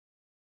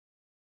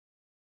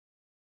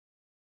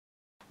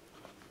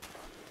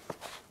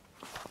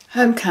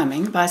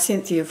Homecoming by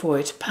Cynthia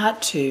Voigt,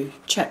 Part 2,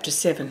 Chapter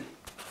 7.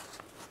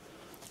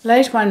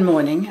 Late one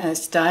morning,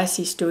 as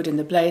Darcy stood in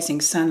the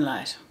blazing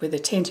sunlight, where the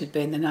tent had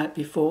been the night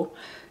before,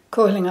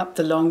 coiling up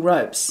the long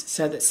ropes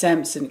so that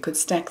Samson could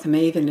stack them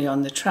evenly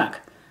on the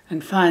truck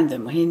and find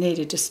them when he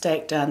needed to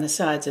stake down the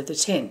sides of the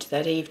tent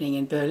that evening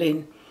in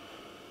Berlin,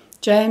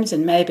 James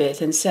and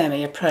Maybeth and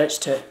Sammy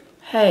approached her.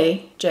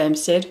 "Hey,"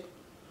 James said.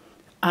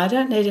 "I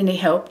don't need any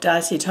help,"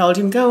 Darcy told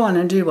him. "Go on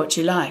and do what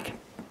you like."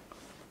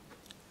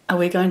 "Are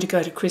we going to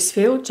go to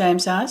Crisfield?"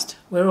 James asked.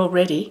 "We're all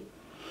ready.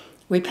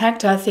 We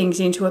packed our things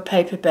into a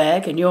paper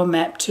bag and your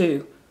map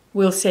too.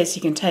 Will says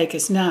he can take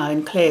us now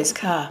in Claire's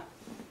car."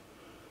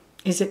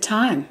 "Is it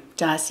time?"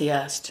 Darcy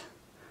asked.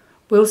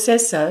 "Will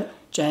says so,"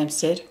 James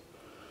said.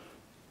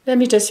 "Let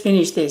me just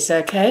finish this,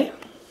 okay?"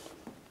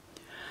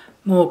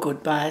 More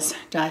goodbyes,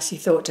 Darcy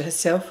thought to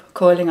herself,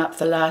 coiling up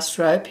the last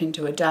rope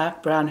into a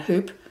dark brown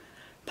hoop,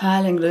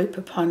 piling loop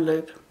upon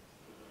loop.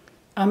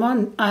 I'm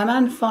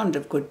unfond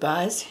of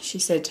goodbyes," she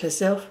said to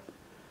herself.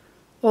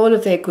 All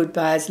of their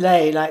goodbyes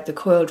lay like the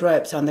coiled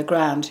ropes on the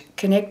ground,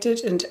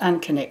 connected and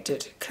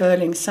unconnected,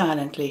 curling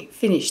silently,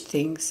 finished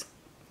things.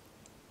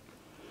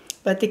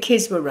 But the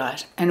kids were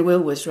right, and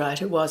Will was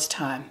right, it was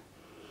time.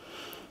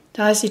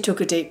 Darcy took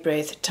a deep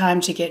breath,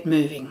 time to get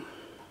moving.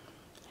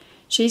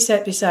 She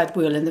sat beside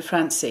Will in the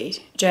front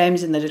seat.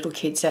 James and the little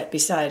kid sat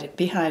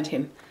behind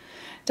him.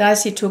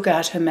 Darcy took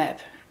out her map,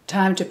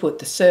 time to put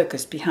the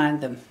circus behind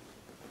them.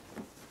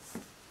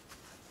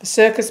 The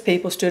circus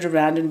people stood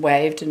around and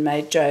waved and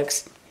made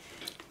jokes.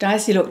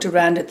 Darcy looked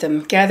around at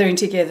them, gathering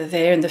together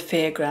there in the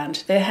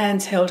fairground, their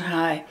hands held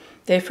high,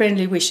 their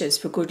friendly wishes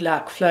for good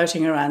luck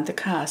floating around the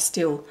car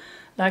still,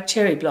 like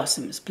cherry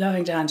blossoms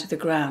blowing down to the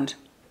ground.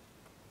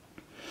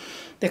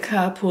 The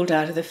car pulled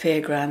out of the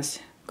fairgrounds.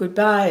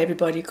 "Goodbye,"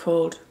 everybody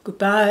called.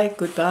 "Goodbye,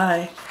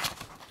 goodbye."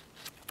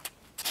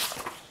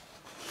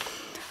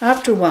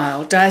 After a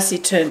while, Darcy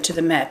turned to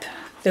the map.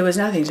 There was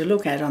nothing to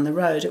look at on the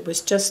road. It was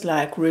just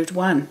like Route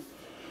 1.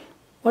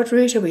 "What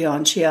route are we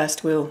on?" she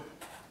asked Will.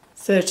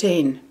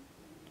 13.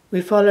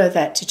 "We follow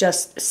that to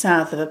just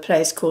south of a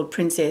place called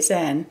Princess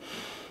Anne.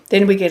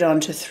 Then we get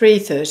on to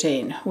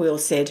 313, Will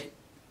said.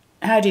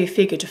 "How do you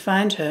figure to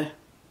find her?"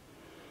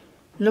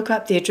 "Look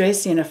up the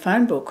address in a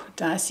phone book,"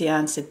 Darcy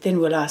answered.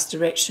 "Then we'll ask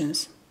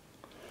directions."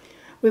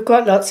 "We've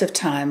got lots of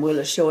time," Will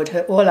assured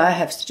her. "All I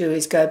have to do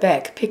is go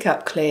back, pick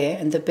up Claire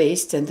and the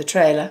beast and the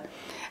trailer,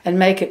 and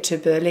make it to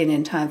Berlin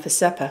in time for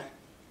supper."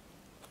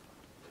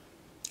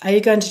 "Are you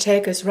going to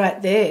take us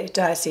right there?"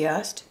 Darcy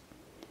asked.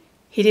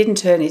 He didn't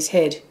turn his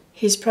head.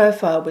 His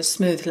profile was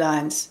smooth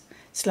lines,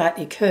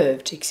 slightly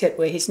curved, except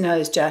where his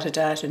nose jutted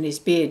out and his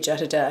beard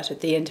jutted out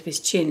at the end of his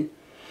chin.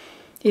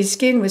 His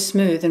skin was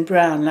smooth and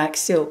brown like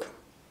silk.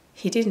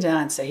 He didn't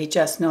answer, he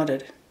just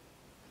nodded.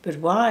 "But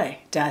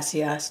why?"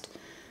 Darcy asked.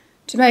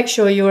 "To make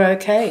sure you were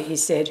okay," he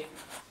said.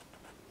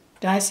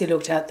 Darcy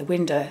looked out the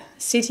window.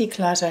 City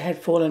clutter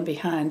had fallen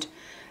behind,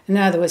 and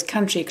now there was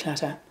country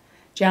clutter.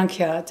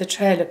 Junkyard, the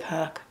trailer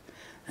park,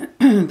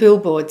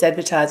 billboards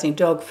advertising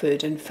dog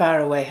food and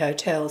faraway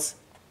hotels.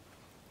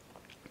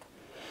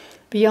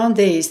 Beyond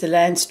these, the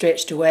land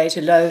stretched away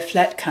to low,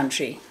 flat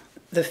country.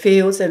 The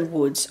fields and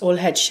woods all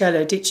had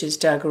shallow ditches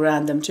dug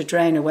around them to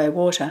drain away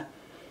water.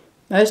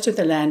 Most of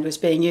the land was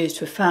being used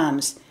for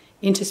farms,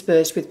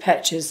 interspersed with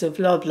patches of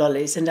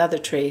loblollies and other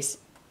trees.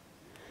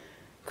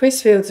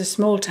 "Crisfield's a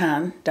small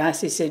town,"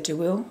 Darcy said to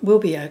Will. "We'll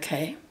be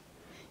okay."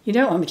 "You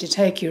don't want me to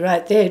take you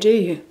right there, do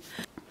you?"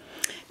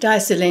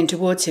 Darcy leaned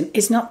towards him.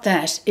 "It's not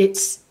that.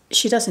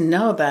 She doesn't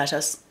know about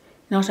us.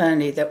 Not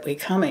only that we're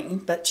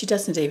coming, but she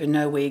doesn't even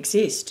know we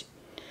exist.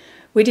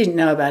 We didn't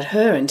know about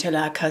her until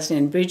our cousin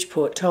in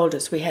Bridgeport told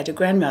us we had a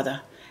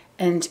grandmother,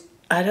 and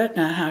I don't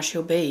know how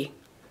she'll be.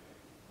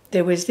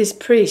 There was this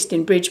priest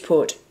in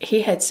Bridgeport.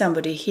 He had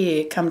somebody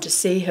here come to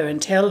see her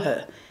and tell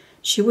her.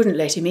 She wouldn't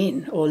let him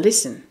in or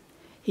listen.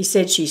 He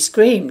said she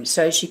screamed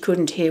so she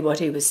couldn't hear what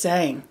he was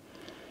saying.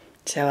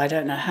 So I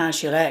don't know how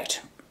she'll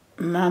act.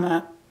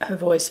 Mama," her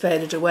voice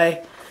faded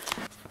away.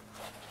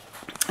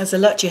 "There's a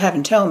lot you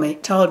haven't told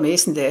me,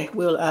 isn't there?"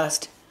 Will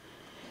asked.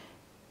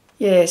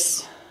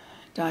 "Yes,"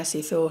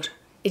 Darcy thought.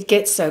 "It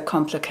gets so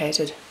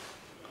complicated."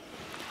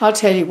 "I'll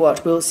tell you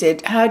what," Will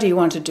said. "How do you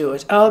want to do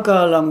it? I'll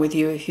go along with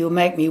you if you'll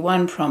make me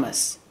one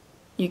promise."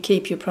 "You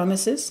keep your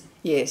promises?"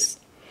 "Yes."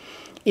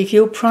 "If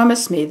you'll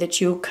promise me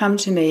that you'll come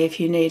to me if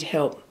you need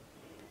help.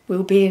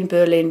 We'll be in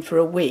Berlin for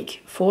a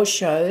week, 4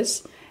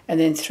 shows,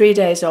 and then 3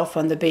 days off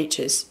on the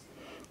beaches.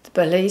 The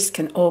police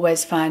can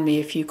always find me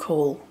if you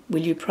call.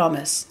 Will you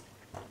promise?"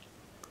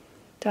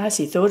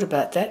 Darcy thought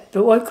about that.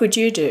 "But what could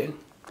you do?"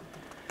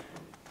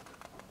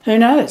 "Who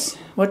knows?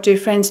 What do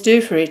friends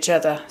do for each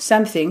other?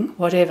 Something,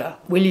 whatever.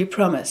 Will you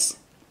promise?"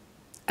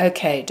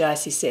 "Okay,"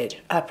 Darcy said.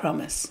 "I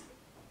promise."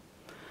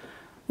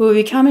 "We'll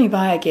be coming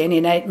by again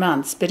in 8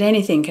 months, but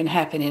anything can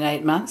happen in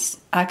 8 months.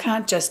 I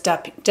can't just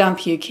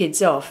dump you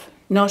kids off,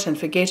 not and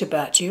forget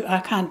about you. I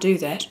can't do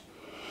that.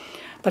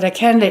 But I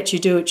can let you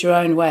do it your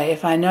own way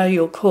if I know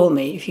you'll call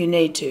me if you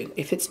need to,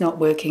 if it's not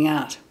working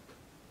out."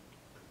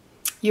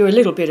 You're a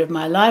little bit of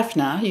my life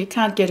now. You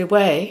can't get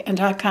away, and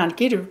I can't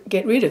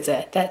get rid of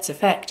that. That's a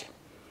fact.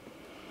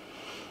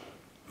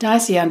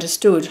 Dicey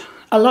understood.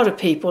 A lot of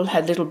people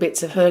had little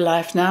bits of her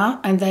life now,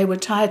 and they were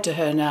tied to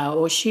her now,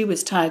 or she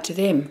was tied to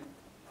them.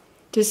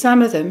 To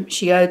some of them,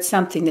 she owed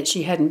something that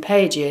she hadn't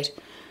paid yet,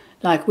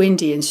 like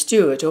Wendy and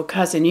Stuart or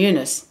Cousin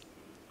Eunice.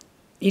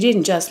 You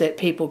didn't just let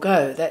people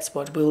go, that's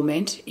what Will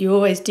meant. You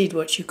always did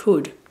what you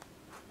could.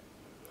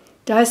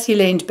 Dicey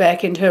leaned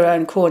back in her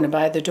own corner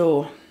by the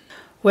door.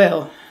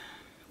 Well,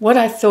 what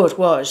I thought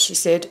was, she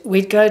said,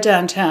 we'd go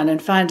downtown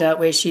and find out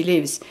where she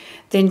lives,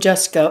 then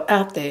just go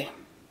out there.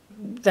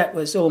 That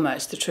was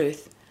almost the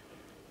truth.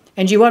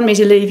 And you want me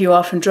to leave you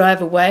off and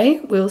drive away?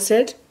 Will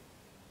said.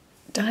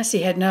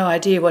 Dicey had no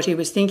idea what he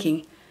was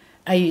thinking.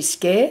 Are you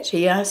scared?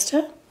 He asked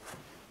her.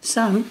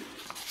 Some.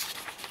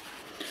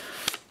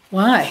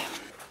 Why?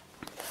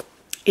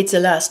 It's a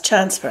last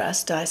chance for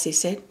us, Dicey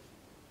said.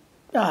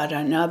 I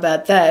don't know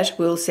about that,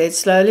 Will said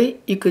slowly.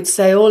 You could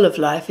say all of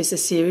life is a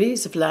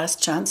series of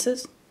last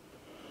chances.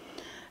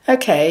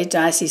 OK,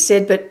 Dicey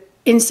said, but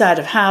inside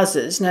of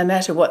houses, no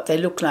matter what they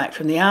look like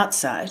from the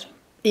outside,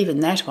 even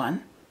that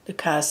one, the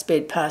car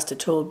sped past a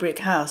tall brick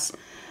house,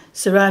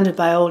 surrounded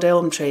by old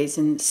elm trees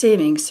and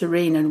seeming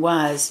serene and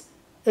wise,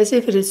 as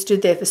if it had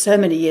stood there for so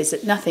many years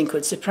that nothing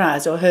could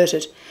surprise or hurt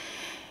it.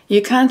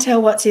 You can't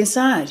tell what's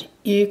inside.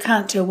 You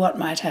can't tell what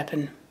might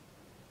happen.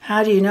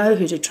 How do you know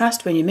who to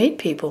trust when you meet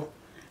people?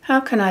 How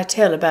can I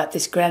tell about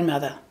this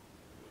grandmother?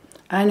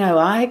 I know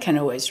I can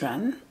always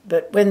run,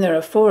 but when there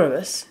are four of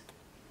us...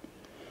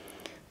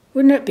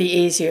 Wouldn't it be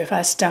easier if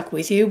I stuck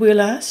with you? Will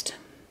asked.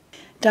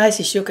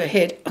 Dicey shook her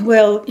head.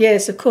 Well,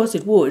 yes, of course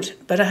it would,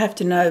 but I have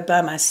to know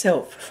by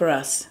myself for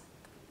us.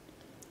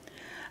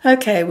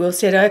 OK, Will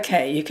said,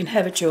 OK, you can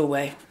have it your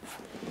way.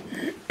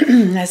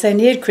 As they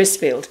neared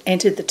Crisfield,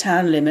 entered the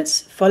town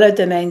limits, followed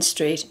the main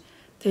street,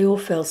 they all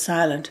fell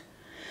silent.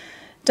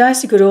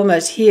 Dicey could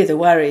almost hear the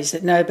worries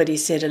that nobody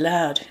said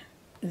aloud.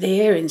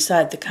 The air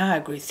inside the car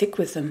grew thick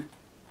with them.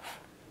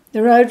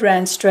 The road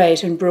ran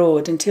straight and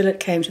broad until it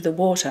came to the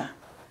water.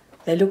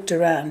 They looked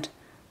around.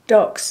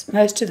 Docks,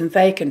 most of them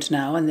vacant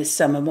now on this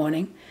summer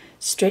morning,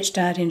 stretched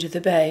out into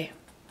the bay.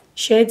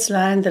 Sheds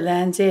lined the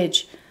land's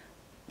edge.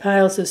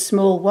 Piles of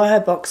small wire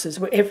boxes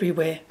were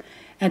everywhere,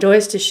 and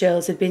oyster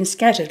shells had been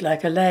scattered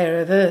like a layer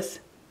of earth.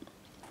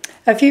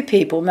 A few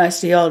people,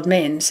 mostly old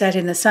men, sat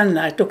in the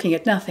sunlight looking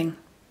at nothing.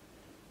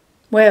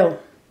 Well,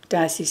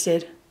 Dicey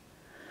said.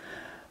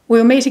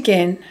 We'll meet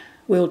again.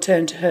 Will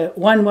turned to her,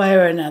 one way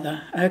or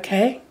another,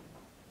 OK?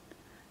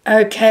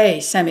 OK,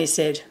 Sammy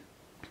said.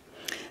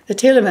 The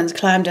Tillermans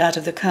climbed out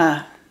of the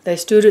car. They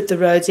stood at the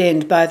road's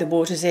end by the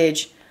water's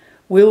edge.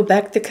 Will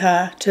backed the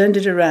car, turned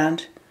it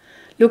around,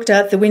 looked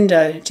out the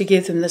window to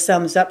give them the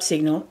thumbs up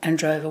signal and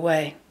drove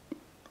away.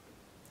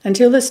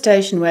 Until the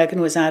station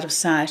wagon was out of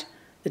sight,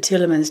 the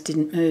Tillermans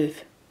didn't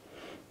move.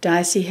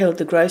 Dicey held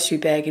the grocery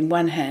bag in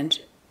one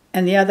hand,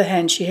 and the other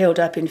hand she held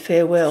up in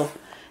farewell,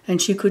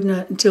 and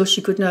until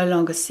she could no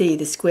longer see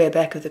the square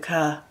back of the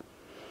car.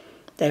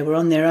 They were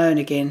on their own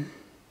again.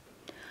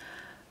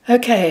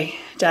 OK,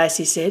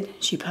 Dicey said.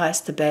 She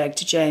passed the bag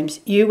to James.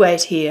 You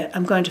wait here.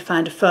 I'm going to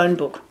find a phone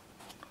book.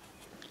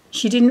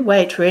 She didn't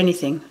wait for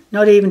anything,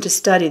 not even to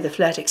study the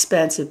flat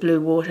expanse of blue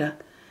water.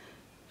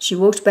 She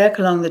walked back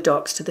along the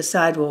docks to the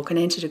sidewalk and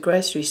entered a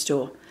grocery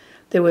store.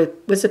 There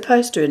was a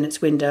poster in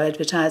its window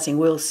advertising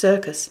Will's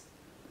Circus.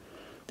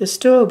 The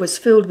store was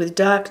filled with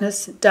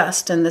darkness,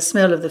 dust, and the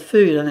smell of the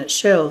food on its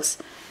shelves.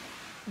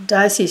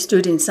 Dicey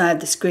stood inside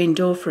the screen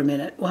door for a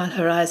minute while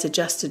her eyes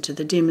adjusted to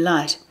the dim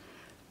light.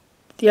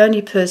 The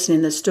only person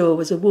in the store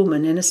was a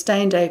woman in a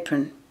stained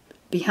apron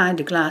behind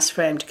a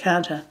glass-framed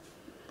counter.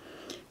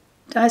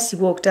 Dicey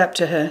walked up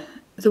to her.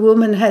 The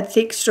woman had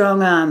thick,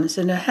 strong arms,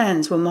 and her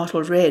hands were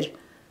mottled red.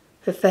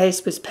 Her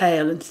face was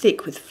pale and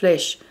thick with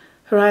flesh.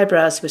 Her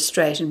eyebrows were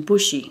straight and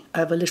bushy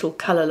over little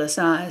colourless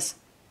eyes.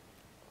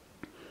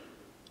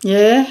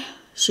 Yeah,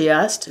 she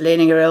asked,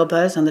 leaning her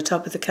elbows on the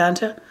top of the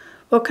counter.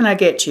 What can I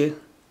get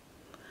you?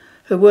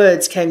 Her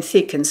words came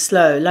thick and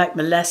slow, like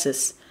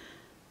molasses.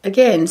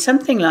 Again,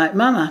 something like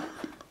Mama.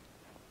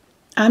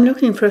 I'm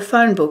looking for a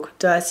phone book,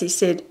 Dicey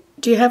said.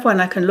 Do you have one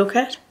I can look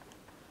at?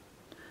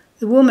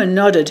 The woman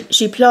nodded.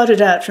 She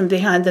plodded out from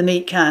behind the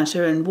meat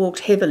counter and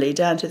walked heavily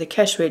down to the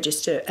cash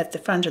register at the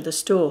front of the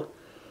store.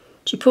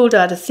 She pulled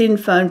out a thin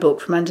phone book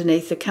from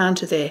underneath the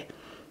counter there.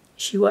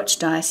 She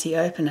watched Dicey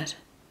open it.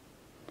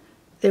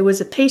 There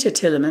was a Peter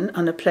Tillerman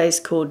on a place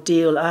called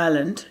Deal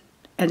Island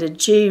and a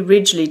G.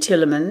 Ridgely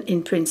Tillerman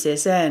in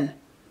Princess Anne.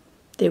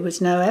 There was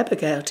no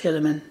Abigail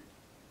Tillerman.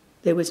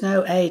 There was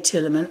no A.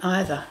 Tillerman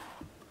either.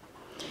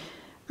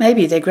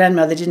 Maybe their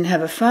grandmother didn't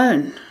have a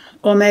phone,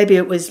 or maybe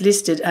it was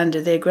listed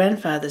under their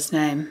grandfather's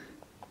name.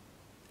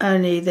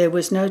 Only there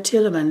was no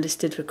Tillerman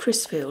listed for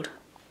Crisfield.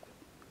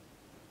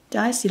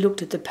 Dicey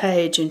looked at the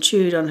page and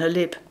chewed on her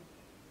lip.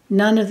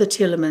 None of the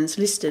Tillermans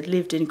listed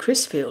lived in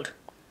Crisfield.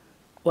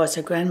 Was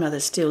her grandmother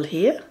still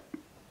here?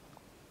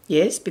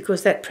 Yes,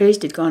 because that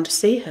priest had gone to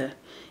see her.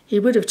 He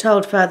would have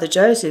told Father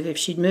Joseph if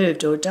she'd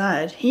moved or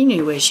died. He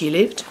knew where she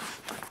lived.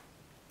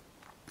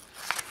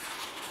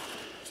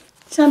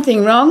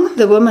 Something wrong?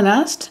 The woman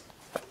asked.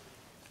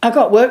 I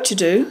got work to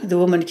do, the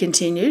woman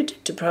continued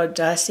to prod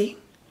Dicey.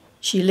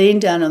 She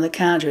leaned down on the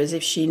counter as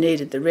if she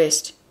needed the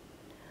rest.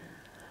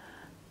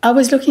 I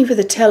was looking for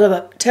the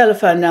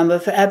telephone number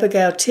for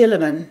Abigail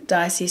Tillerman,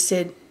 Dicey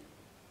said.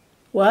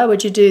 Why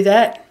would you do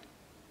that?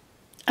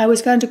 I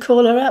was going to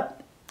call her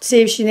up,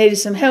 see if she needed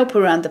some help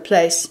around the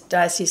place,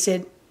 Dicey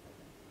said.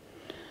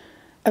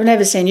 I've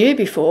never seen you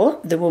before,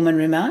 the woman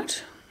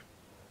remarked.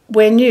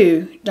 We're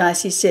new,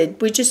 Dicey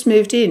said. We just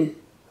moved in.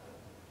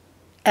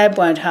 Ab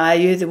won't hire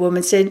you, the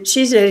woman said.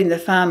 She's letting the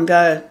farm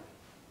go.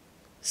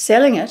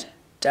 Selling it?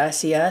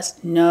 Dicey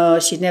asked. No,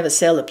 she'd never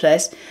sell the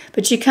place,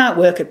 but she can't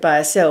work it by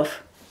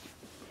herself.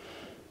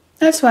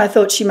 That's why I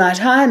thought she might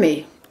hire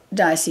me,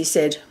 Dicey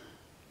said.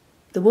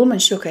 The woman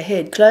shook her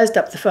head, closed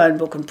up the phone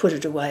book and put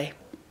it away.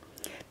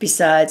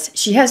 Besides,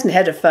 she hasn't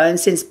had a phone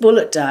since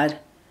Bullet died.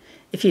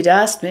 If you'd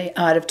asked me,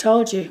 I'd have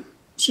told you.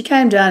 She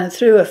came down and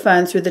threw her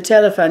phone through the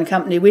telephone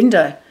company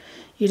window.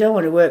 You don't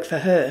want to work for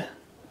her.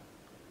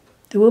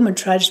 The woman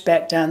trudged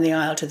back down the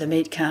aisle to the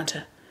meat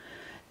counter.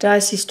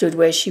 Dicey stood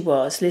where she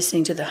was,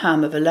 listening to the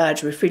hum of a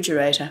large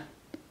refrigerator.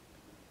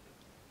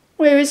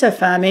 Where is her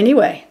farm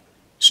anyway?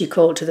 She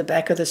called to the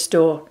back of the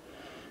store.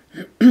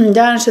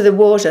 Down to the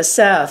water,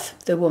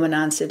 south, the woman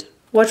answered.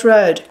 What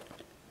road?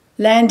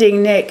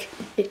 Landing Neck.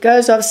 It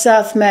goes off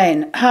South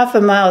Main, half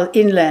a mile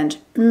inland,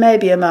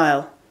 maybe a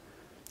mile.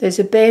 There's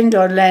a bend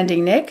on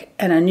Landing Neck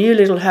and a new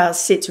little house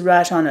sits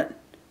right on it.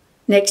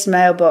 Next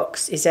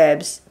mailbox is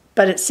Ab's,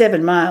 but it's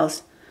 7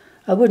 miles.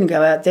 I wouldn't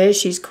go out there,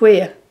 she's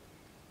queer.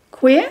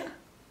 Queer?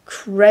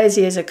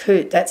 Crazy as a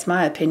coot, that's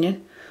my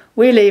opinion.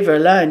 We leave her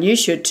alone, you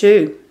should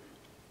too.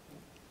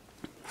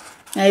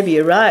 Maybe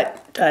you're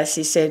right,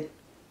 Dicey said.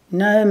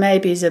 No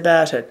maybes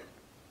about it.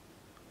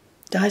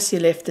 Dicey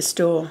left the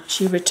store.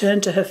 She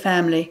returned to her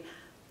family.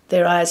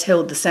 Their eyes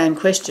held the same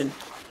question.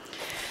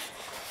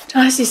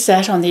 Dicey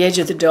sat on the edge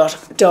of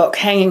the dock,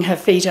 hanging her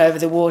feet over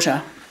the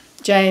water.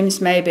 James,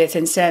 Maybeth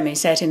and Sammy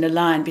sat in a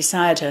line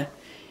beside her.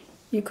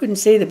 You couldn't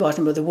see the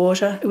bottom of the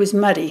water. It was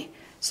muddy,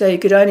 so you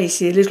could only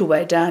see a little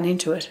way down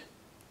into it.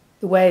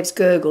 The waves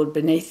gurgled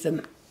beneath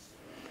them.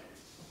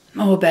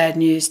 More bad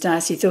news,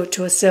 Dicey thought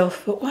to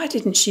herself, but why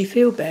didn't she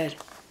feel bad?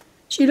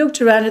 She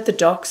looked around at the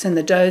docks and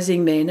the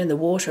dozing men and the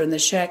water and the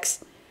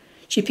shacks.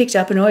 She picked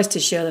up an oyster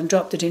shell and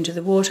dropped it into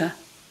the water.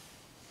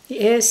 The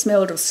air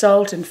smelled of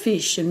salt and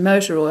fish and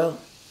motor oil.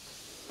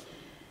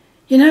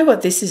 You know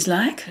what this is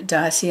like?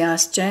 Dicey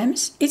asked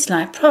James. It's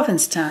like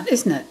Provincetown,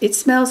 isn't it? It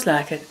smells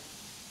like it.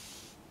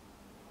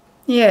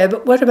 Yeah,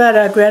 but what about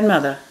our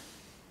grandmother?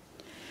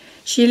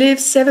 She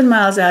lives 7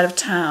 miles out of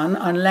town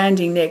on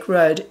Landing Neck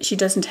Road. She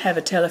doesn't have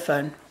a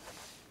telephone.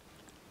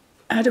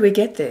 How do we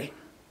get there?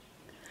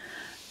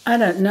 I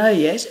don't know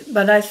yet,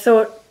 but I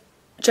thought,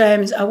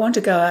 James, I want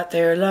to go out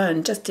there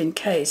alone, just in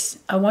case.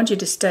 I want you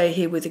to stay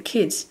here with the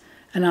kids,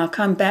 and I'll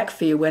come back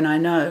for you when I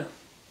know.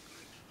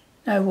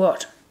 Know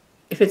what?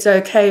 If it's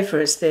okay for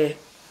us there.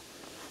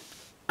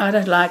 I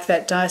don't like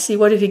that, Dicey.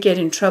 What if you get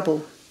in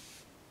trouble?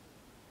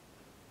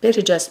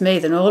 Better just me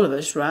than all of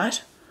us,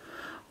 right?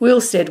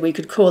 Will said we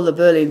could call the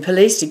Berlin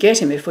police to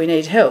get him if we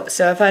need help,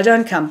 so if I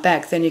don't come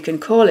back, then you can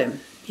call him.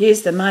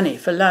 Here's the money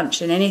for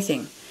lunch and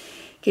anything.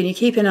 Can you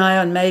keep an eye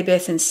on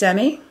Maybeth and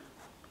Sammy?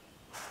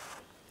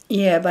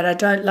 Yeah, but I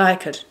don't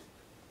like it.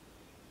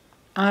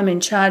 I'm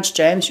in charge,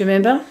 James,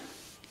 remember?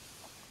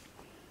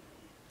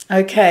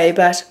 Okay,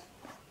 but...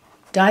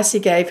 Dicey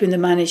gave him the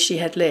money she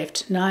had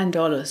left,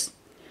 $9.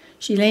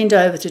 She leaned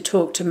over to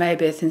talk to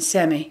Maybeth and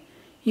Sammy.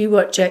 You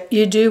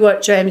do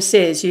what James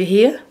says, you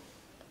hear?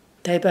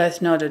 They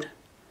both nodded.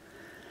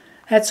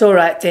 That's all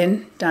right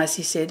then,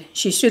 Dicey said.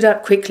 She stood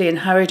up quickly and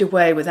hurried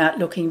away without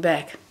looking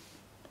back.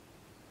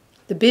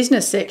 The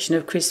business section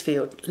of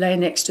Crisfield lay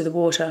next to the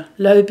water,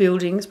 low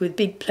buildings with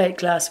big plate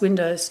glass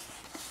windows.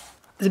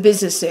 The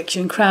business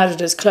section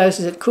crowded as close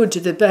as it could to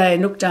the bay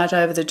and looked out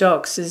over the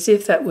docks as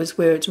if that was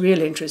where its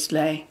real interest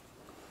lay.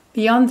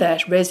 Beyond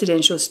that,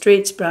 residential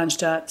streets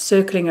branched out,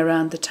 circling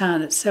around the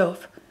town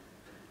itself.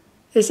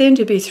 There seemed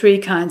to be 3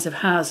 kinds of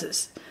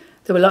houses.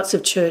 There were lots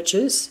of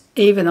churches,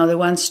 even on the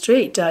one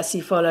street Dicey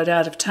followed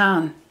out of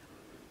town.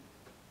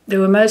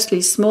 There were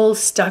mostly small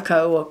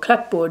stucco or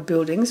clapboard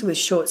buildings with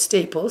short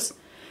steeples.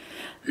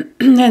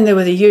 Then there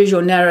were the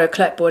usual narrow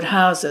clapboard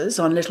houses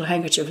on little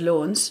handkerchief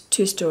lawns,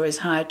 2 stories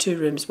high, 2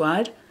 rooms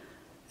wide.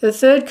 The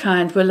third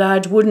kind were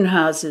large wooden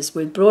houses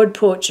with broad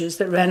porches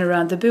that ran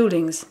around the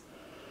buildings.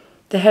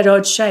 They had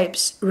odd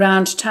shapes,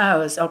 round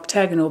towers,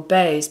 octagonal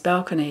bays,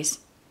 balconies.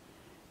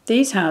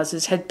 These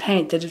houses had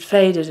paint that had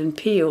faded and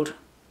peeled.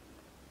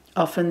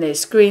 Often their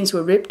screens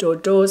were ripped or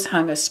doors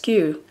hung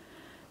askew,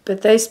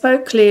 but they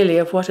spoke clearly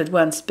of what had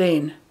once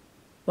been.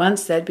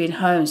 Once they'd been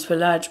homes for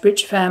large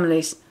rich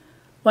families.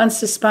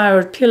 Once the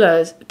spiralled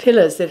pillars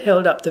that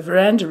held up the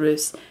veranda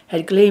roofs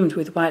had gleamed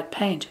with white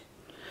paint.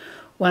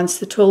 Once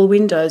the tall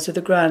windows of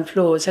the ground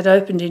floors had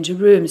opened into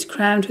rooms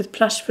crammed with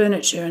plush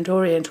furniture and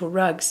oriental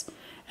rugs,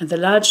 and the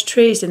large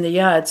trees in the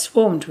yard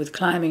swarmed with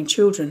climbing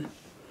children.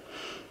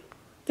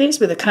 These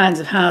were the kinds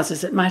of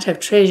houses that might have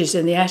treasures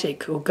in the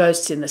attic or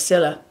ghosts in the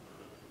cellar.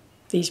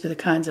 These were the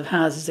kinds of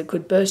houses that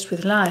could burst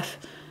with life.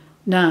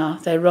 Now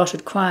they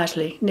rotted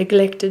quietly,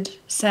 neglected,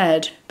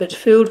 sad, but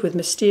filled with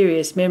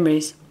mysterious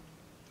memories.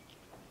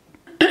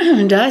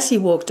 Dicey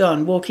walked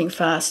on, walking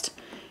fast.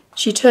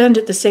 She turned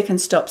at the second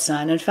stop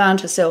sign and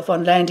found herself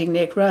on Landing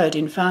Neck Road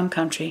in farm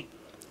country,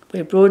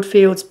 where broad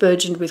fields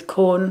burgeoned with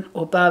corn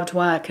or barbed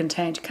wire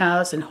contained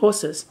cows and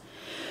horses,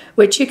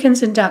 where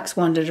chickens and ducks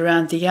wandered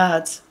around the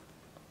yards.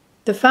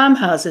 The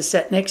farmhouses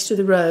sat next to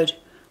the road,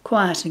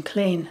 quiet and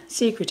clean,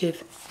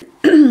 secretive.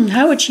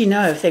 How would she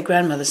know if their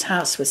grandmother's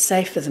house was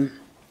safe for them?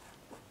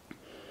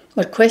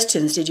 What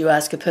questions did you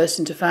ask a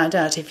person to find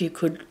out if you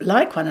could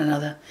like one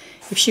another,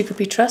 if she could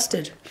be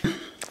trusted?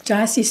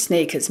 Dicey's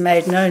sneakers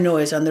made no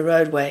noise on the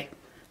roadway.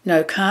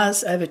 No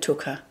cars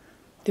overtook her.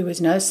 There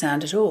was no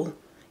sound at all,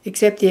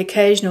 except the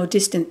occasional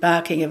distant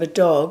barking of a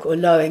dog or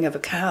lowing of a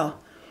cow.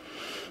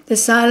 The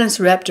silence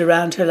wrapped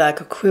around her like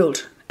a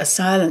quilt, a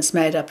silence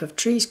made up of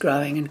trees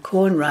growing and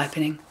corn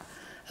ripening,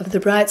 of the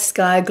bright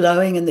sky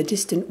glowing and the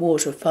distant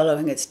water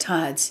following its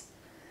tides.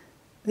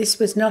 This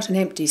was not an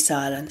empty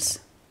silence.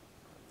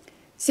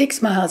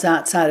 6 miles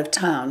outside of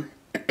town,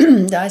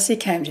 Dicey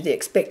came to the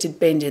expected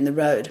bend in the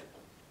road.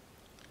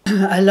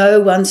 A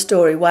low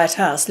one-storey white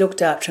house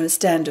looked out from a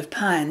stand of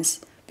pines.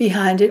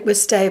 Behind it were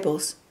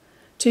stables.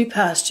 2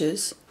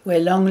 pastures, where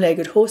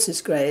long-legged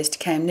horses grazed,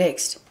 came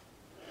next.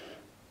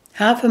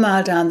 Half a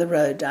mile down the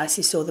road,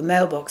 Dicey saw the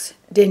mailbox,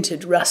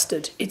 dented,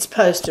 rusted, its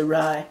post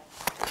awry.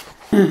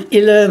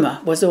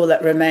 Ilerma was all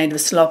that remained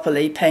of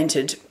sloppily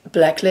painted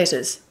black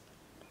letters.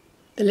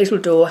 The little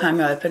door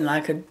hung open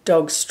like a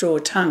dog's straw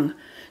tongue.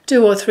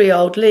 2 or 3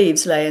 old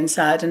leaves lay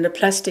inside and a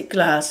plastic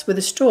glass with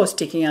a straw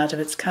sticking out of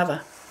its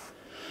cover.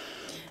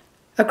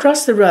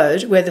 Across the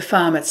road, where the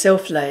farm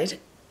itself lay,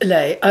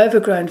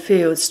 overgrown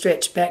fields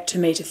stretched back to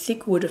meet a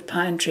thick wood of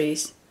pine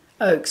trees,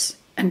 oaks,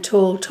 and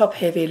tall,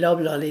 top-heavy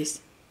loblollies.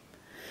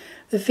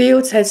 The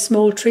fields had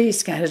small trees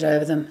scattered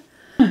over them,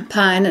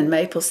 pine and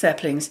maple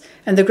saplings,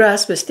 and the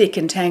grass was thick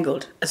and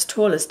tangled, as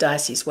tall as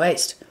Dicey's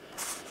waist.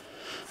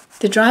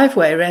 The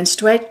driveway ran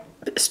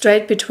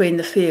straight between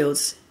the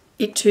fields.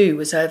 It too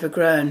was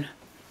overgrown.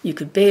 You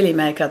could barely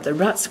make out the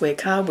ruts where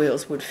car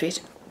wheels would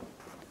fit.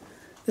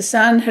 The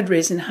sun had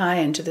risen high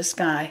into the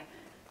sky.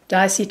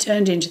 Dicey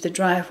turned into the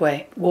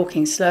driveway,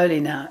 walking slowly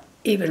now,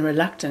 even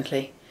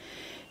reluctantly.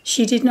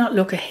 She did not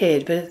look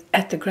ahead, but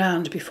at the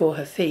ground before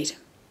her feet.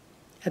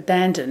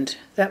 Abandoned,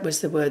 that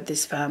was the word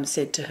this farm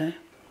said to her.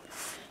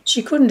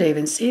 She couldn't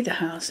even see the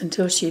house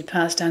until she had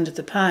passed under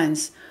the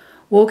pines,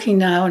 walking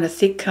now on a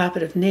thick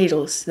carpet of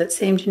needles that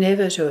seemed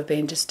never to have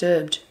been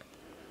disturbed.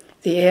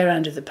 The air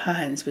under the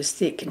pines was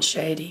thick and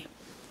shady.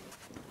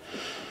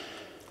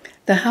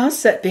 The house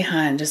sat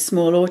behind a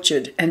small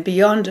orchard, and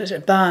beyond it a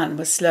barn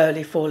was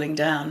slowly falling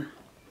down.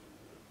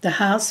 The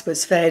house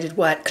was faded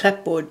white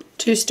clapboard,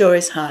 2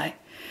 stories high,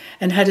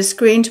 and had a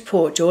screened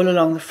porch all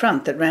along the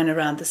front that ran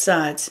around the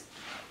sides.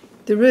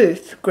 The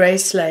roof, grey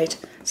slate,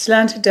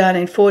 slanted down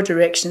in 4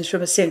 directions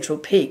from a central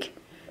peak.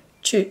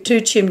 2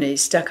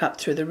 chimneys stuck up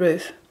through the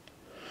roof.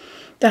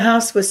 The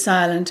house was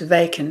silent,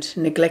 vacant,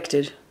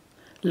 neglected.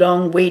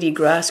 Long, weedy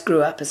grass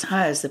grew up as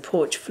high as the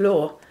porch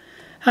floor.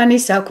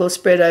 Honeysuckle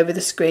spread over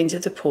the screens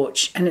of the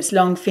porch, and its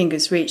long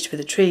fingers reached for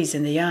the trees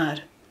in the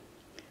yard.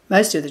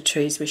 Most of the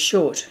trees were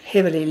short,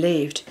 heavily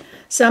leaved.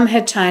 Some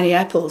had tiny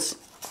apples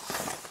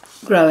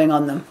growing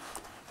on them.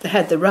 They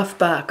had the rough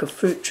bark of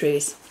fruit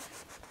trees.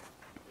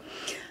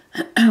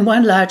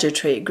 One larger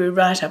tree grew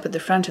right up at the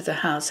front of the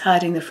house,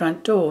 hiding the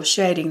front door,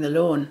 shading the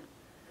lawn.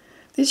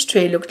 This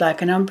tree looked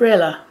like an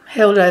umbrella,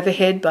 held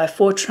overhead by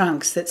 4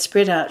 trunks that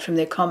spread out from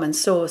their common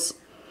source.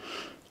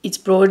 Its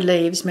broad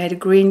leaves made a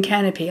green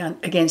canopy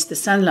against the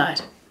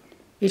sunlight.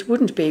 It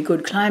wouldn't be a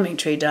good climbing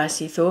tree,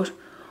 Dicey thought,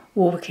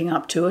 walking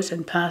up to it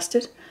and past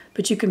it,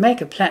 but you could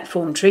make a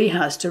platform tree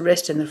house to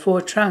rest in the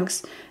 4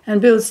 trunks and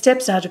build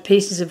steps out of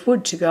pieces of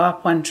wood to go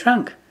up one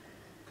trunk.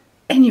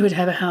 And you would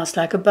have a house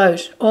like a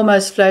boat,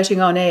 almost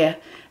floating on air,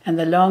 and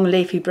the long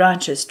leafy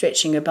branches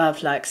stretching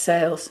above like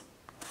sails.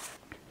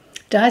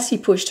 Dicey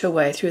pushed her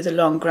way through the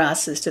long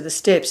grasses to the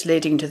steps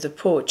leading to the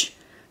porch.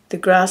 The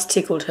grass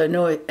tickled her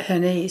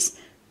knees.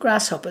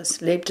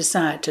 Grasshoppers leaped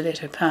aside to let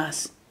her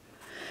pass.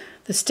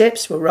 The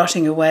steps were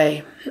rotting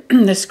away.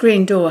 The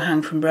screen door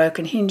hung from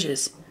broken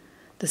hinges.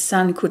 The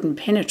sun couldn't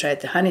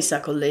penetrate the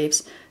honeysuckle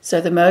leaves, so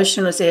the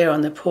motionless air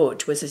on the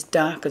porch was as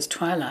dark as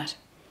twilight.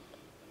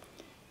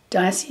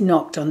 Dicey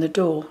knocked on the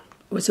door.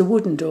 It was a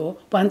wooden door,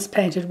 once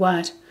painted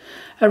white.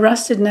 A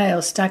rusted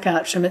nail stuck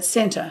out from its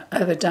centre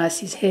over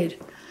Dicey's head.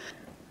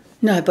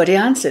 Nobody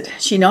answered.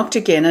 She knocked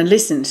again and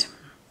listened.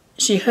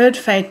 She heard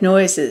faint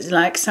noises,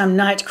 like some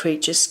night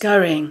creature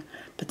scurrying,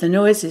 but the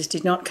noises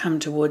did not come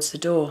towards the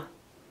door.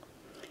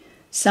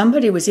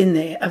 Somebody was in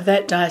there, of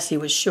that Dicey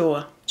was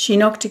sure. She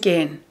knocked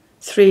again.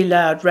 3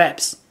 loud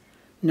raps.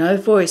 No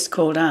voice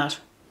called out.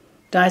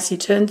 Dicey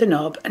turned the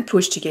knob and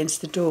pushed against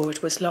the door.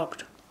 It was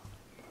locked.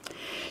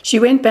 She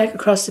went back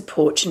across the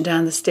porch and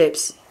down the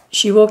steps.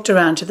 She walked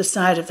around to the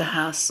side of the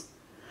house.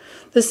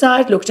 The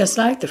side looked just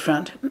like the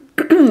front,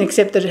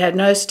 except that it had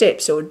no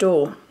steps or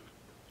door.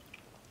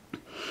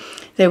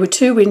 There were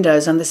 2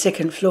 windows on the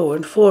second floor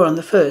and 4 on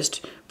the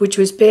first, which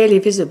was barely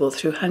visible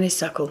through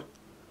honeysuckle.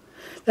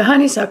 The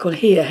honeysuckle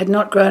here had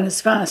not grown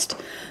as fast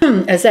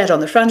as that on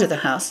the front of the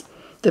house.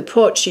 The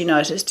porch, she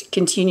noticed,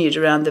 continued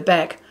around the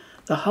back.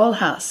 The whole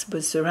house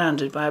was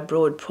surrounded by a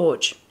broad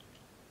porch.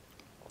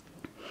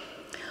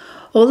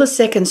 All the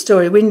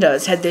second-story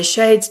windows had their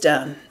shades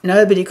down.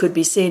 Nobody could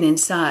be seen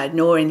inside,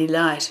 nor any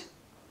light.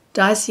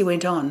 Dicey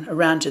went on,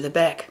 around to the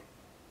back.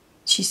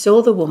 She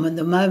saw the woman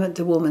the moment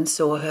the woman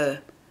saw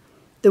her.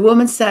 The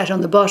woman sat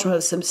on the bottom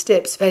of some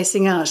steps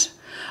facing out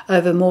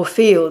over more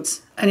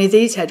fields, only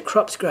these had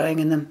crops growing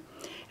in them,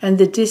 and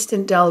the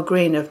distant dull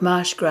green of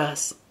marsh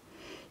grass.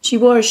 She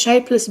wore a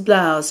shapeless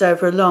blouse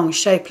over a long,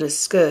 shapeless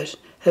skirt.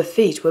 Her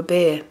feet were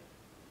bare.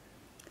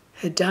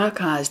 Her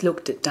dark eyes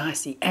looked at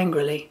Dicey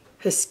angrily.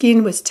 Her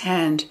skin was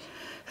tanned.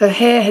 Her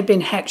hair had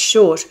been hacked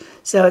short,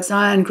 so its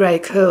iron-grey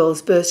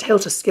curls burst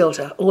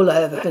helter-skelter all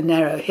over her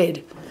narrow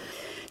head.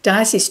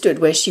 Dicey stood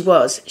where she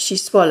was. She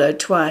swallowed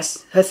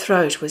twice. Her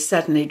throat was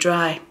suddenly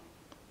dry.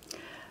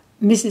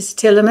 "Mrs.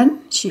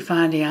 Tillerman?" she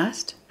finally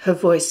asked. Her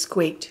voice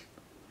squeaked.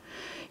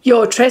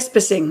 "You're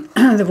trespassing,"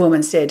 the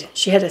woman said.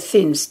 She had a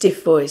thin,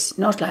 stiff voice,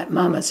 not like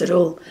Mama's at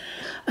all.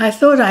 "I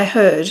thought I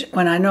heard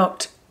when I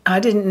knocked. I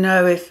didn't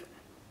know if—"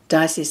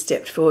 Dicey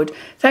stepped forward.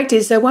 "Fact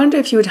is, I wonder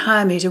if you would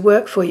hire me to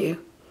work for you."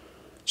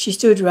 She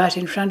stood right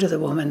in front of the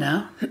woman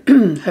now,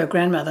 her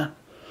grandmother.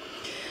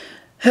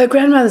 Her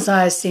grandmother's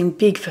eyes seemed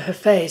big for her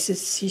face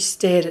as she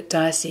stared at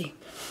Dicey.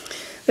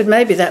 But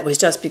maybe that was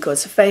just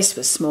because her face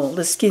was small,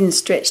 the skin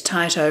stretched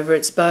tight over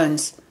its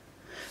bones.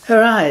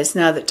 Her eyes,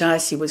 now that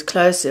Dicey was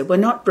closer, were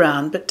not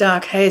brown but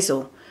dark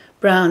hazel,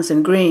 browns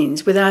and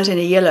greens, without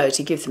any yellow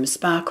to give them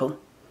sparkle.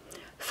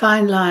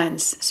 Fine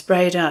lines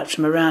sprayed out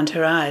from around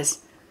her eyes.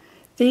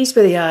 These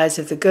were the eyes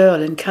of the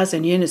girl in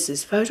Cousin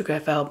Eunice's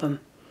photograph album.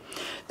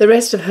 The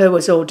rest of her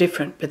was all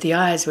different, but the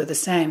eyes were the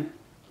same.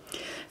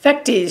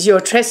 "Fact is,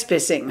 you're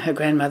trespassing," her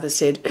grandmother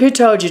said. "Who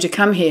told you to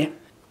come here?"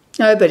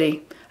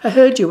 "Nobody. I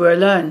heard you were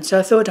alone, so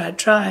I thought I'd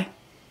try."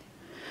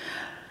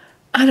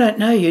 "I don't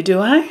know you, do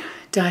I?"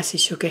 Dicey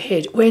shook her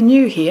head. "We're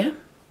new here."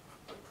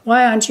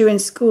 "Why aren't you in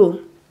school?"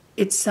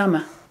 "It's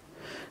summer."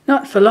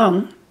 "Not for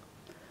long."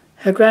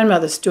 Her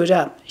grandmother stood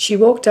up. She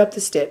walked up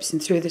the steps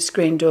and through the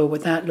screen door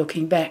without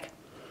looking back.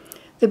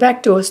 The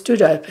back door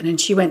stood open and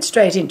she went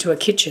straight into a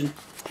kitchen.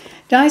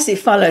 Dicey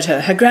followed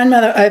her. Her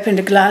grandmother opened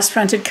a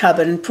glass-fronted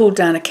cupboard and pulled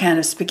down a can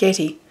of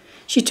spaghetti.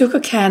 She took a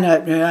can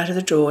opener out of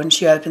the drawer and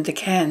she opened the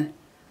can.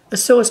 A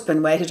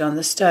saucepan waited on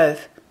the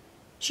stove.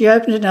 She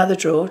opened another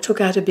drawer,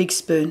 took out a big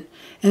spoon,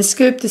 and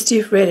scooped the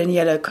stiff red and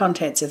yellow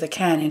contents of the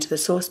can into the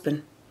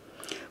saucepan.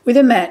 With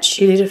a match,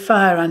 she lit a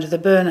fire under the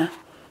burner.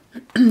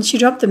 She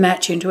dropped the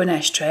match into an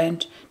ashtray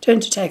and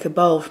turned to take a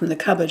bowl from the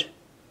cupboard.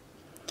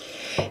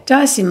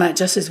 Dicey might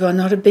just as well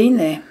not have been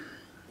there.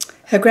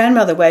 Her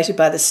grandmother waited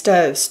by the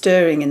stove,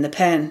 stirring in the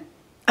pan.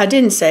 "I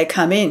didn't say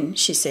come in,"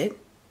 she said.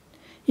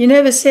 "You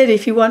never said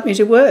if you want me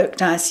to work,"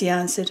 Dicey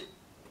answered.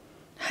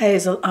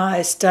 Hazel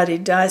eyes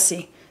studied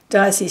Dicey.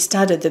 Dicey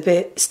studied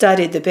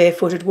the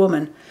barefooted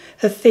woman.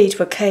 Her feet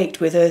were caked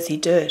with earthy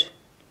dirt.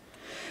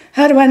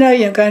 "How do I know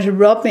you're going to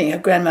rob me?" her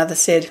grandmother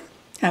said.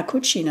 How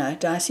could she know?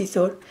 Dicey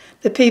thought.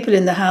 The people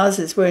in the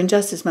houses were in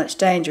just as much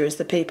danger as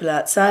the people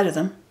outside of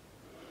them.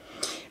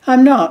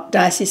 "I'm not,"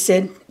 Dicey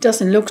said.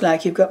 "Doesn't look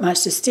like you've got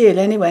much to steal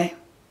anyway."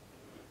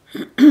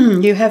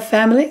 "You have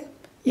family?"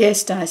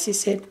 "Yes," Dicey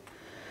said.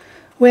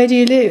 "Where do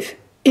you live?"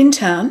 "In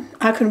town.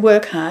 I can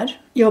work hard.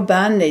 Your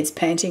barn needs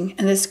painting,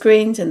 and the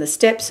screens and the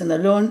steps and the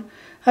lawn.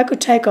 I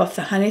could take off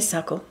the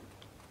honeysuckle."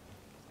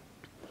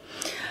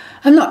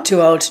 "I'm not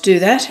too old to do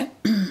that."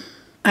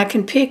 "I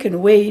can pick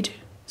and weed."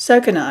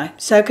 "So can I.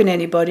 So can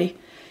anybody.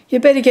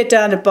 You'd better get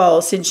down to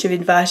bowl since you've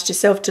invited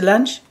yourself to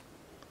lunch."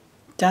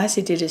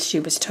 Dicey did as she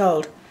was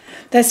told.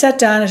 They sat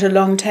down at a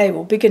long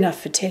table, big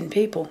enough for 10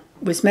 people.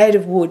 It was made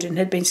of wood and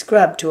had been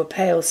scrubbed to a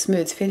pale,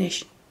 smooth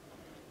finish.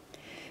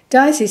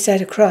 Dicey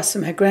sat across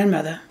from her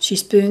grandmother. She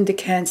spooned the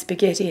canned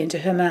spaghetti into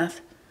her mouth.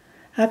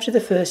 After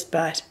the first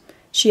bite,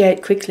 she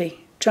ate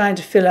quickly, trying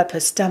to fill up her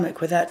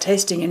stomach without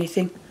tasting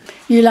anything.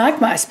 "You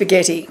like my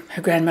spaghetti?"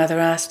 her grandmother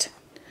asked.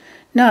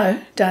 "No,"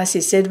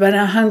 Dicey said, "but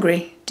I'm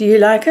hungry. Do you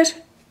like it?"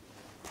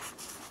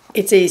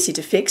 "It's easy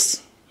to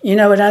fix. You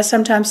know what I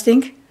sometimes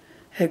think?"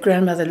 Her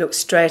grandmother looked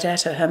straight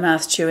at her, her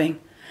mouth chewing.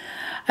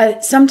 "I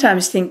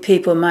sometimes think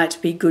people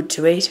might be good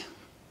to eat.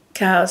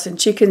 Cows and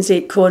chickens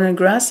eat corn and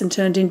grass and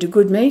turned into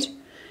good meat.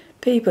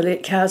 People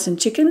eat cows and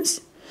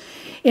chickens.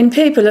 In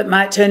people it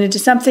might turn into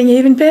something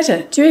even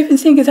better. Do you even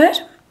think of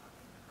that?"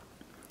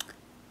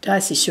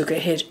 Dicey shook her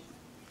head.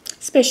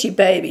 "Especially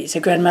babies,"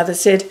 her grandmother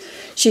said.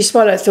 She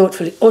swallowed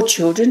thoughtfully. "Or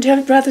children. Do you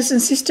have brothers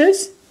and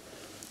sisters?"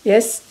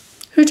 "Yes."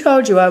 "Who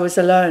told you I was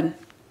alone?"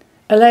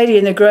 "A lady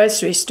in the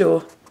grocery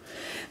store.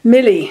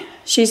 Millie.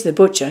 She's the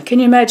butcher. Can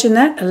you imagine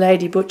that? A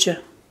lady butcher."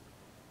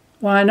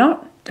 "Why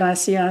not?"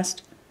 Dicey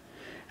asked.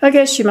 "I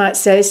guess you might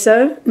say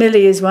so.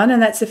 Millie is one,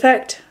 and that's a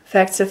fact.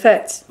 Facts are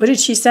facts. What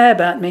did she say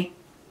about me?"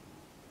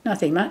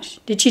 Nothing much.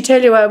 Did she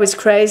tell you I was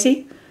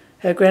crazy?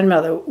 Her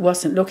grandmother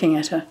wasn't looking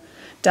at her.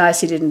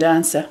 Dicey didn't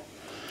answer.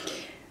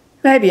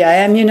 Maybe I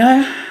am, you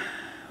know.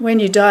 When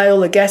you die, all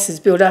the gases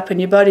build up in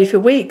your body for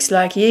weeks,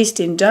 like yeast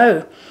in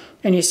dough,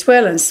 and you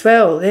swell and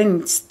swell,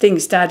 then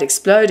things start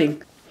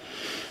exploding.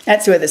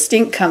 That's where the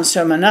stink comes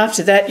from, and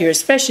after that you're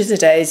as fresh as a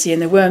daisy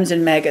and the worms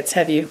and maggots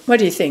have you. What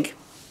do you think?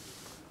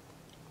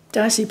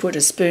 Dicey put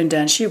a spoon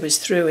down. She was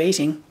through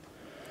eating.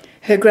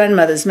 Her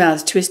grandmother's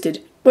mouth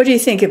twisted. What do you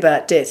think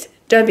about death?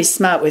 Don't be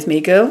smart with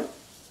me, girl.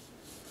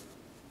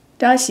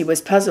 Dicey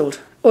was puzzled.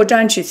 Or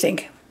don't you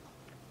think?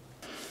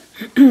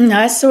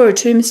 I saw a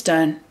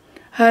tombstone.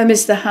 Home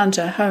is the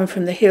hunter, home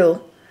from the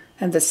hill,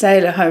 and the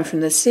sailor home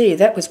from the sea.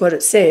 That was what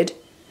it said.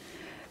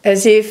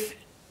 As if,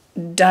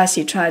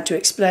 Dicey tried to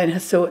explain her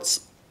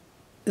thoughts,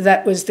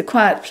 that was the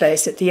quiet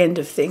place at the end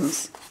of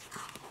things.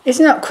 It's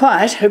not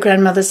quiet, her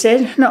grandmother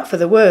said, not for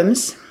the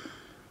worms.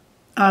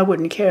 I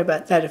wouldn't care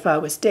about that if I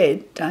was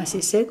dead, Dicey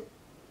said.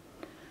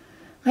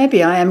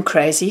 Maybe I am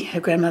crazy,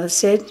 her grandmother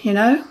said, you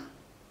know.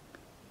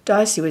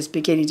 Dicey was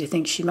beginning to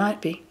think she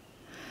might be.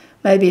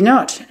 Maybe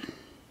not.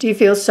 Do you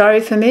feel sorry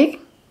for me?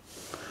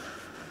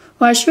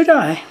 Why should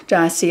I?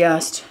 Dicey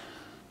asked.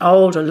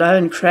 Old,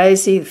 alone,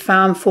 crazy, the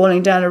farm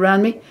falling down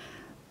around me.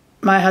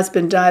 My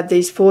husband died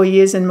these 4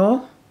 years and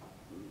more.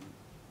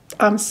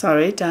 I'm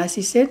sorry,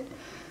 Dicey said.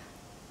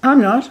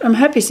 I'm not. I'm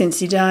happy since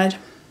he died.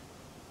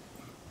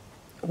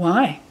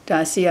 Why?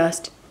 Dicey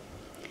asked.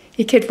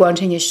 He kept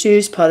wanting his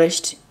shoes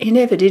polished. He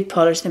never did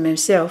polish them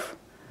himself.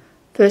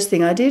 First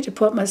thing I did, I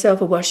bought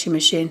myself a washing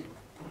machine.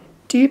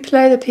 Do you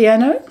play the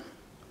piano?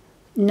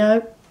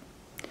 No.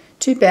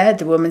 Too bad,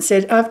 the woman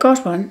said. I've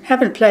got one.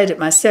 Haven't played it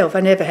myself.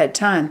 I never had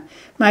time.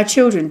 My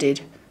children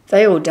did.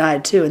 They all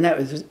died too, and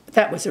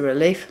that was a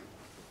relief.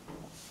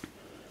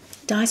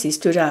 Dicey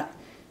stood up.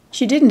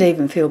 She didn't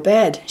even feel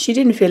bad. She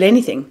didn't feel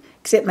anything,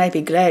 except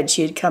maybe glad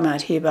she had come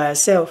out here by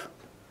herself.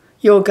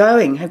 You're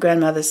going, her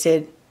grandmother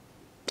said.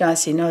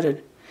 Dicey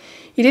nodded.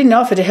 You didn't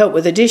offer to help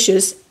with the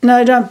dishes.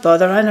 No, don't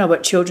bother. I know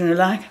what children are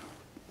like.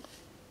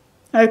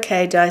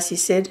 Okay, Dicey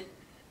said.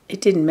 It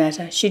didn't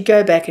matter. She'd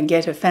go back and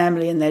get her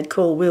family and they'd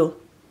call Will.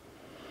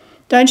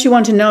 Don't you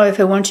want to know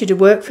if I want you to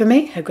work for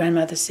me? Her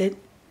grandmother said.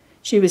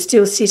 She was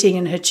still sitting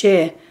in her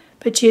chair,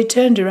 but she had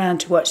turned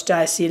around to watch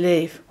Dicey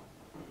leave.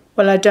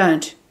 Well, I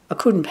don't. I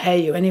couldn't pay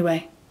you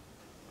anyway.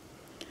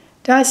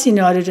 Dicey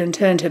nodded and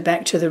turned her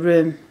back to the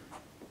room.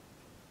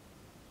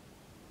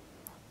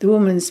 The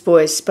woman's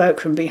voice spoke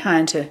from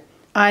behind her.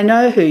 I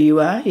know who you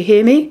are. You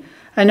hear me?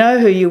 I know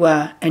who you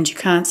are, and you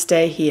can't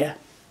stay here.